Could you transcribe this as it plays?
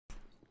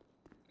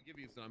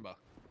his number.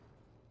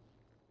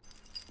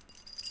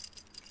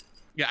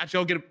 Yeah, actually,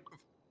 I'll get him.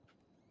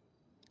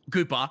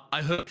 Cooper,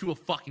 I heard you were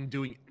fucking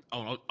doing.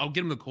 Oh, I'll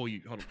get him to call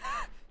you. Hold on.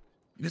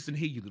 Listen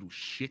here, you little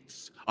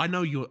shits. I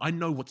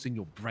know what's in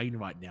your brain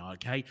right now.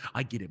 Okay,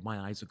 I get it. My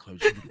eyes are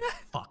closed. You little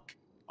fuck.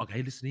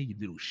 Okay, listen here, you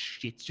little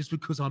shits. Just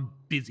because I'm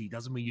busy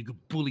doesn't mean you can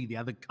bully the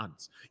other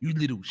cunts. You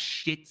little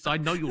shits. I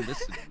know you're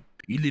listening.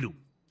 You little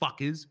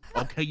fuckers.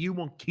 Okay, you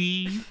want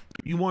key?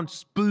 You want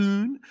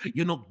spoon?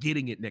 You're not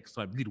getting it next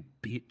time, little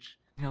bitch.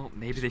 You know,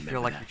 maybe they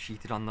feel like you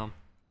cheated on them.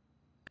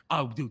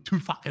 Oh, dude, too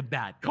fucking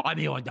bad. I'm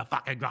here on the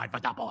fucking grind for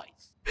the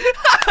boys.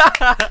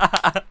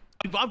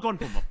 I've gone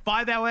from a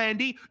 5-hour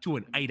Andy to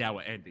an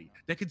 8-hour Andy.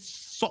 They can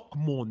suck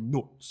more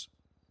nuts.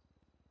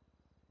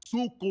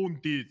 Suck on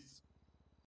this.